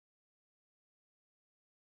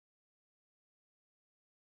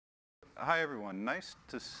Hi everyone. Nice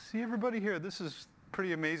to see everybody here. This is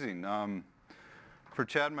pretty amazing. For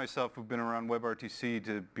Chad and myself, who've been around WebRTC,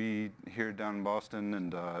 to be here down in Boston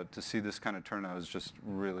and to see this kind of turnout is just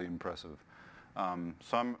really impressive.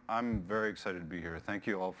 So I'm very excited to be here. Thank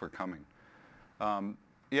you all for coming.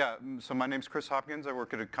 So my name's Kris Hopkins. I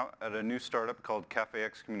work at a new startup called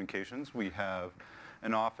CafeX Communications. We have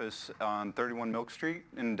an office on 31 Milk Street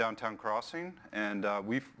in downtown Crossing, and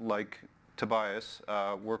we, like Tobias,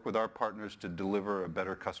 work with our partners to deliver a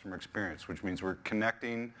better customer experience, which means we're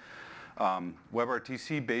connecting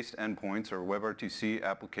WebRTC-based endpoints or WebRTC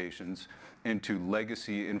applications into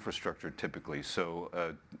legacy infrastructure typically,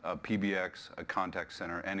 so a PBX, a contact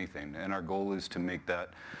center, anything. And our goal is to make that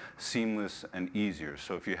seamless and easier.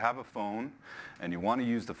 So if you have a phone and you want to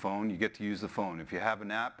use the phone, you get to use the phone. If you have an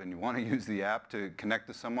app and you want to use the app to connect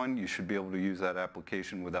to someone, you should be able to use that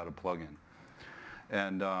application without a plugin.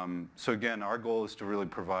 And so again, our goal is to really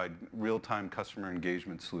provide real-time customer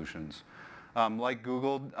engagement solutions. Like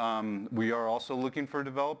Google, we are also looking for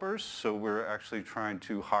developers, so we're actually trying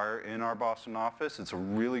to hire in our Boston office. It's a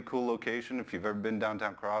really cool location. If you've ever been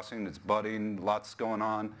downtown Crossing, it's budding, lots going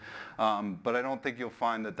on. But I don't think you'll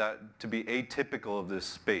find that to be atypical of this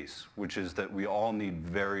space, which is that we all need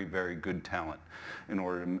very, very good talent in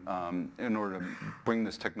order to bring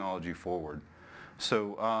this technology forward.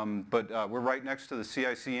 So, we're right next to the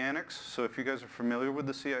CIC Annex. So if you guys are familiar with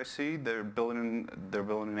the CIC, they're building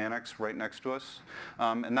an annex right next to us.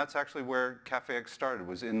 And that's actually where CafeX started,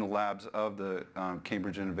 was in the labs of the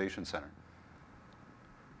Cambridge Innovation Center.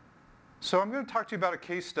 So I'm going to talk to you about a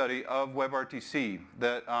case study of WebRTC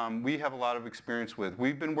that we have a lot of experience with.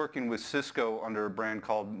 We've been working with Cisco under a brand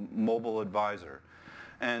called Mobile Advisor.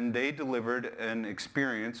 And they delivered an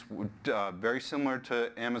experience very similar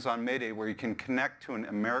to Amazon Mayday, where you can connect to an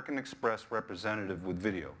American Express representative with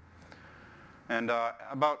video. And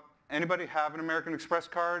anybody have an American Express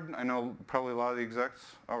card? I know probably a lot of the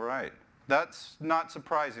execs. All right. That's not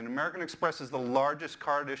surprising. American Express is the largest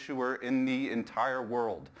card issuer in the entire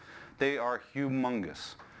world. They are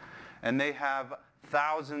humongous. And they have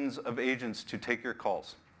thousands of agents to take your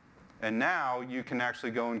calls. And now you can actually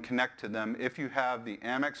go and connect to them. If you have the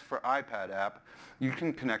Amex for iPad app, you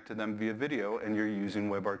can connect to them via video, and you're using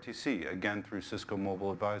WebRTC, again through Cisco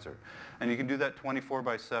Mobile Advisor. And you can do that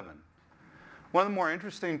 24/7. One of the more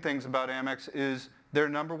interesting things about Amex is their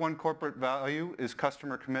 #1 corporate value is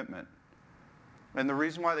customer commitment. And the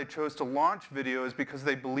reason why they chose to launch video is because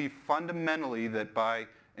they believe fundamentally that by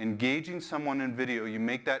engaging someone in video, you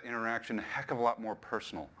make that interaction a heck of a lot more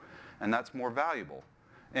personal. And that's more valuable.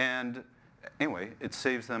 And anyway, it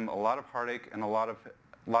saves them a lot of heartache and a lot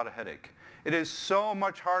of headache. It is so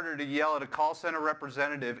much harder to yell at a call center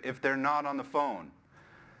representative if they're not on the phone,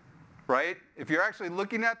 right? If you're actually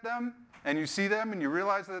looking at them and you see them and you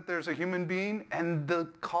realize that there's a human being, and the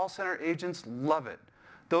call center agents love it.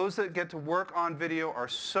 Those that get to work on video are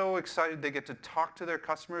so excited they get to talk to their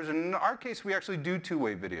customers. And in our case, we actually do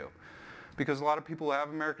two-way video, because a lot of people who have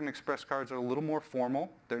American Express cards are a little more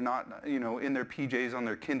formal. They're not, in their PJs on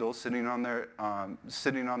their Kindle, sitting on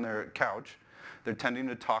their couch. They're tending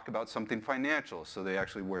to talk about something financial, so they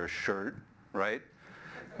actually wear a shirt, right?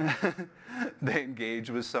 They engage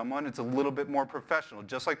with someone. It's a little bit more professional,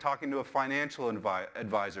 just like talking to a financial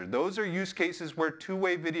advisor. Those are use cases where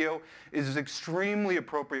two-way video is extremely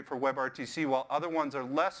appropriate for WebRTC, while other ones are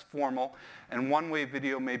less formal, and one-way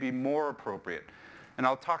video may be more appropriate. And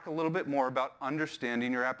I'll talk a little bit more about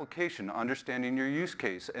understanding your application, understanding your use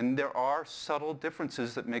case. And there are subtle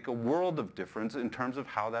differences that make a world of difference in terms of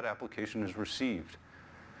how that application is received.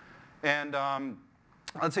 And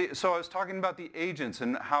let's see, so I was talking about the agents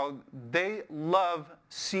and how they love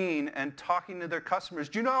seeing and talking to their customers.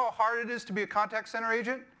 Do you know how hard it is to be a contact center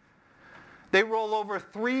agent? They roll over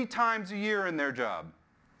 3 times a year in their job.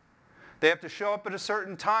 They have to show up at a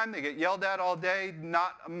certain time. They get yelled at all day.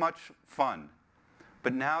 Not much fun.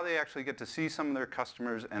 But now they actually get to see some of their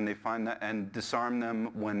customers, and they find that and disarm them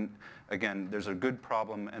when, again, there's a good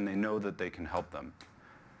problem and they know that they can help them.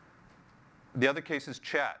 The other case is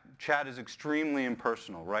chat. Chat is extremely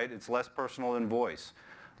impersonal, right? It's less personal than voice.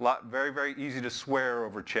 Very, very easy to swear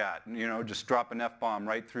over chat. Just drop an F-bomb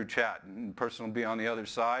right through chat, and the person will be on the other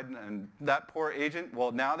side. And that poor agent,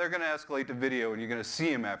 well, now they're going to escalate to video, and you're going to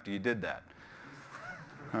see him after you did that.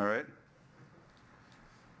 All right?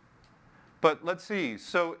 But let's see.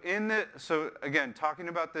 So again, talking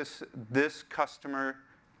about this customer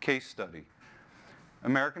case study,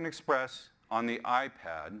 American Express on the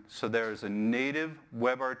iPad. So there is a native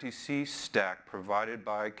WebRTC stack provided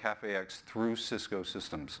by CafeX through Cisco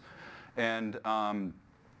systems, and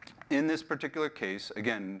in this particular case,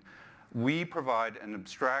 again, we provide an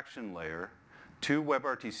abstraction layer to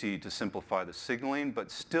WebRTC to simplify the signaling, but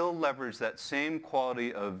still leverage that same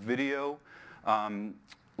quality of video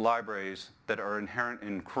libraries that are inherent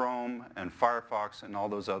in Chrome and Firefox and all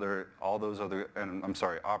those other, and I'm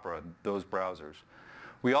sorry, Opera, those browsers.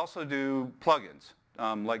 We also do plugins,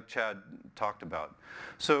 like Chad talked about.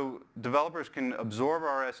 So developers can absorb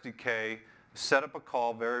our SDK, set up a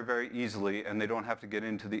call very, very easily, and they don't have to get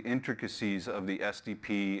into the intricacies of the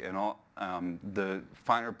SDP and all the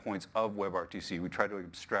finer points of WebRTC. We try to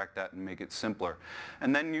abstract that and make it simpler.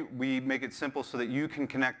 And then we make it simple so that you can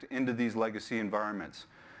connect into these legacy environments.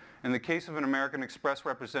 In the case of an American Express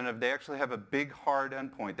representative, they actually have a big hard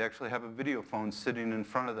endpoint. They actually have a video phone sitting in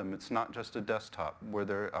front of them. It's not just a desktop where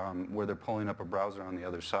they're pulling up a browser on the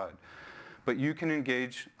other side. But you can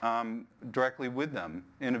engage directly with them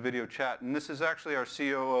in a video chat. And this is actually our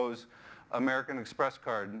COO's American Express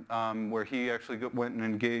card, where he actually went and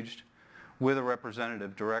engaged with a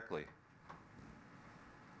representative directly.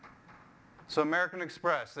 So American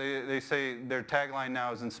Express, they say their tagline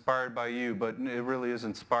now is inspired by you, but it really is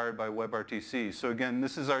inspired by WebRTC. So again,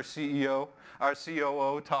 this is our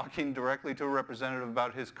COO talking directly to a representative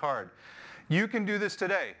about his card. You can do this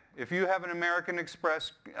today. If you have an American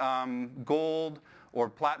Express Gold or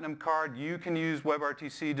Platinum card, you can use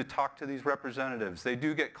WebRTC to talk to these representatives. They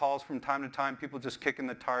do get calls from time to time, people just kicking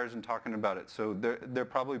the tires and talking about it. So they're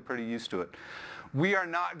probably pretty used to it. We are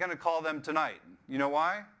not going to call them tonight. You know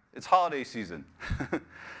why? It's holiday season.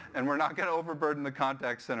 And we're not going to overburden the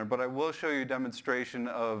contact center, but I will show you a demonstration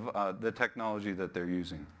of the technology that they're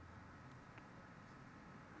using.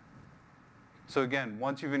 So again,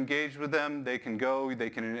 once you've engaged with them, they can go,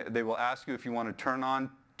 they will ask you if you want to turn on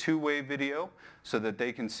two-way video so that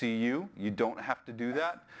they can see you. You don't have to do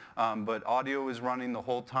that, but audio is running the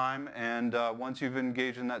whole time, and once you've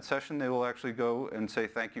engaged in that session, they will actually go and say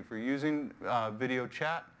thank you for using video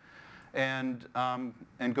chat, and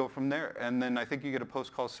go from there. And then I think you get a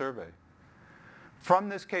post-call survey. From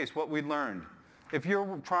this case, what we learned, if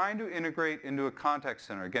you're trying to integrate into a contact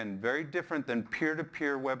center, again, very different than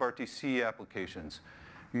peer-to-peer WebRTC applications,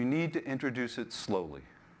 you need to introduce it slowly.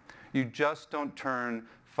 You just don't turn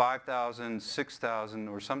 5,000, 6,000,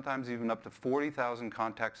 or sometimes even up to 40,000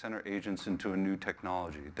 contact center agents into a new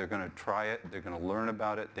technology. They're going to try it, they're going to learn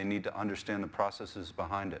about it, they need to understand the processes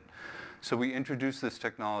behind it. So we introduce this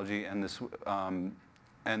technology and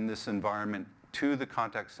this environment to the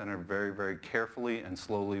contact center very, very carefully and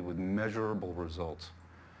slowly with measurable results.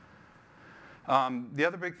 The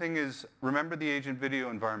other big thing is, remember the agent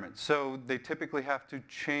video environment. So they typically have to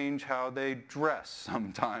change how they dress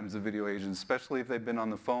sometimes, the video agents, especially if they've been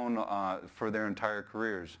on the phone for their entire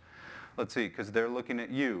careers. Let's see, because they're looking at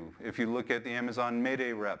you. If you look at the Amazon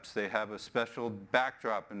Mayday reps, they have a special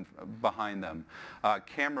backdrop behind them.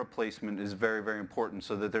 Camera placement is very, very important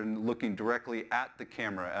so that they're looking directly at the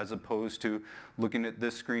camera as opposed to looking at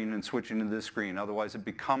this screen and switching to this screen. Otherwise, it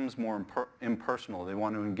becomes more impersonal. They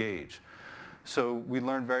want to engage. So we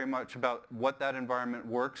learned very much about what that environment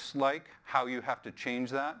works like, how you have to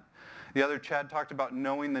change that. The other, Chad talked about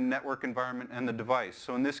knowing the network environment and the device.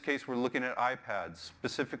 So in this case, we're looking at iPads,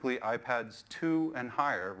 specifically iPads 2 and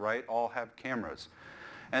higher, right, all have cameras.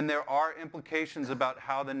 And there are implications about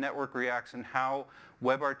how the network reacts and how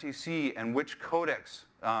WebRTC and which codecs,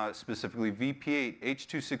 specifically VP8,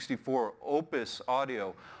 H.264, Opus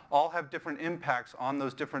audio, all have different impacts on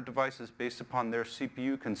those different devices based upon their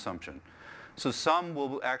CPU consumption. So some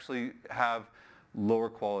will actually have lower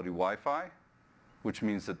quality Wi-Fi, which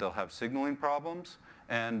means that they'll have signaling problems.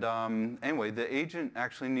 And anyway, the agent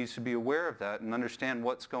actually needs to be aware of that and understand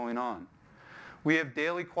what's going on. We have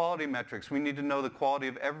daily quality metrics. We need to know the quality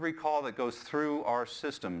of every call that goes through our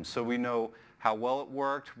system, so we know how well it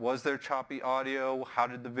worked, was there choppy audio, how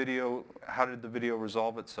did the video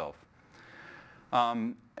resolve itself.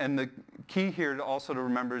 And the key here also to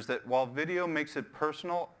remember is that while video makes it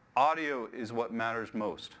personal, audio is what matters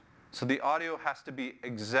most. So the audio has to be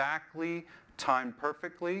exactly timed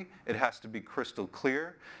perfectly. It has to be crystal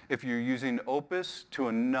clear. If you're using Opus to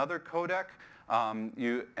another codec,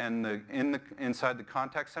 inside the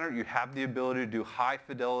contact center, you have the ability to do high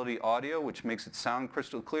fidelity audio, which makes it sound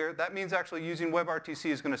crystal clear. That means actually using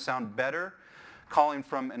WebRTC is going to sound better calling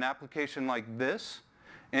from an application like this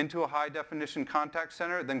into a high definition contact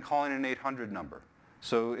center than calling an 800 number.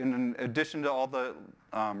 So in addition to all the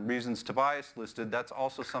reasons Tobias listed, that's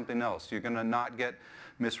also something else. You're going to not get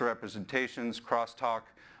misrepresentations, crosstalk.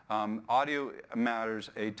 Audio matters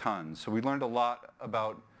a ton. So we learned a lot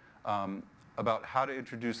about how to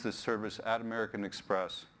introduce this service at American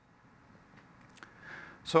Express.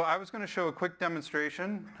 So I was going to show a quick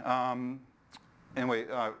demonstration. Anyway,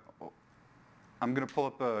 I'm going to pull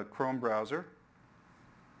up a Chrome browser.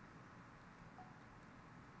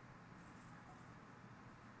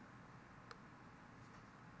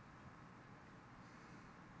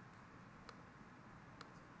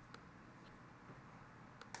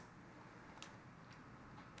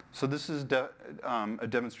 So this is a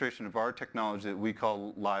demonstration of our technology that we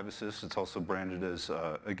call Live Assist. It's also branded as,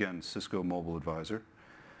 again, Cisco Mobile Advisor.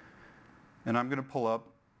 And I'm going to pull up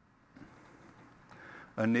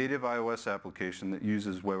a native iOS application that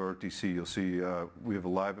uses WebRTC. You'll see we have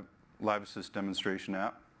a Live Assist demonstration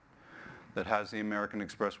app that has the American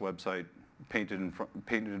Express website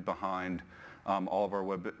painted behind all of our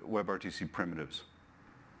WebRTC primitives.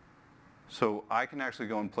 So I can actually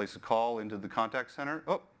go and place a call into the contact center.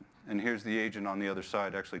 Oh, and here's the agent on the other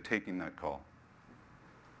side actually taking that call.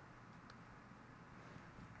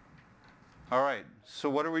 All right,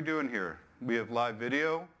 so what are we doing here? We have live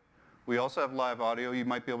video. We also have live audio. You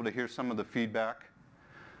might be able to hear some of the feedback.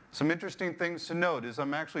 Some interesting things to note is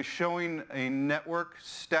I'm actually showing a network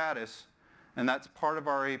status, and that's part of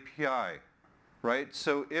our API, right?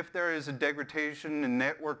 So if there is a degradation in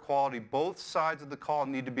network quality, both sides of the call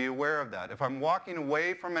need to be aware of that. If I'm walking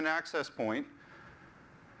away from an access point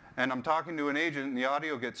and I'm talking to an agent and the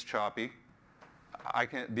audio gets choppy,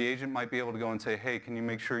 the agent might be able to go and say, hey, can you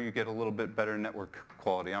make sure you get a little bit better network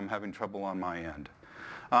quality? I'm having trouble on my end.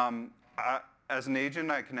 As an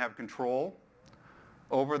agent, I can have control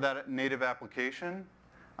over that native application.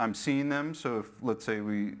 I'm seeing them, so if, let's say,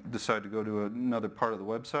 we decide to go to another part of the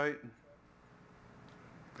website,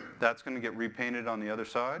 that's going to get repainted on the other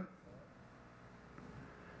side.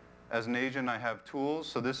 As an agent, I have tools,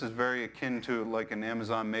 so this is very akin to like an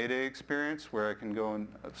Amazon Mayday experience where I can go and,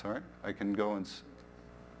 I can go and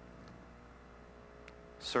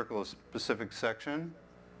circle a specific section.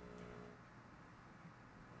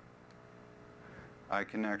 I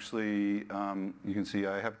can actually, you can see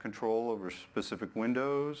I have control over specific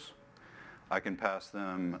windows. I can pass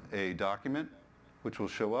them a document, which will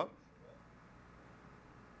show up.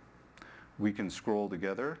 We can scroll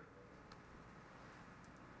together.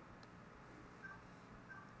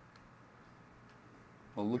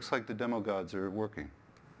 Well, it looks like the demo gods are working.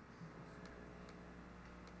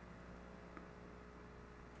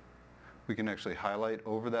 We can actually highlight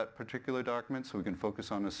over that particular document so we can focus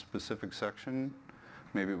on a specific section.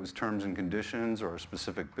 Maybe it was terms and conditions or a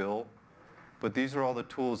specific bill. But these are all the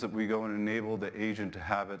tools that we go and enable the agent to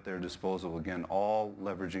have at their disposal. Again, all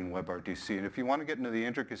leveraging WebRTC. And if you want to get into the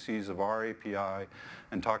intricacies of our API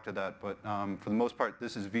and talk to that, but for the most part,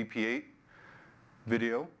 this is VP8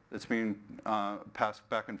 video that's being passed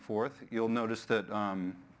back and forth. You'll notice that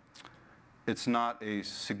it's not a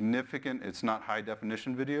significant, it's not high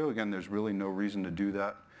definition video. Again, there's really no reason to do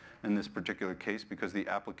that in this particular case because the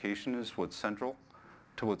application is what's central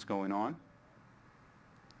to what's going on.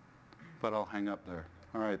 But I'll hang up there.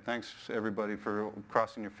 All right, thanks everybody for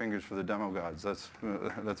crossing your fingers for the demo gods. That's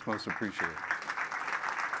most appreciated.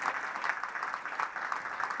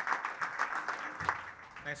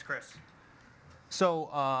 Thanks, Kris. So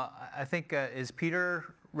I think, is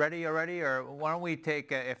Peter ready already? Or why don't we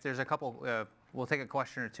take, if there's a couple, we'll take a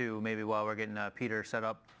question or two maybe while we're getting Peter set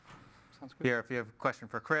up. Sounds good. Here, if you have a question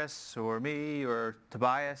for Kris or me or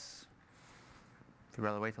Tobias. If you'd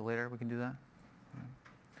rather wait till later, we can do that.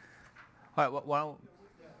 All right, why don't...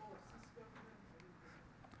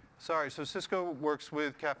 Sorry, so Cisco works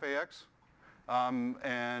with CafeX,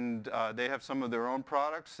 and they have some of their own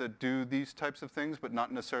products that do these types of things, but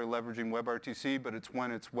not necessarily leveraging WebRTC, but it's when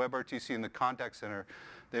it's WebRTC in the contact center,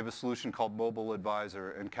 they have a solution called Mobile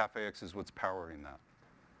Advisor, and CafeX is what's powering that.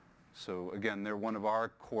 So again, they're one of our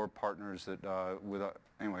core partners that,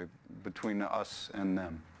 anyway, between us and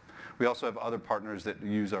them. We also have other partners that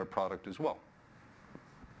use our product as well.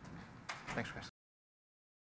 Thanks, Kris.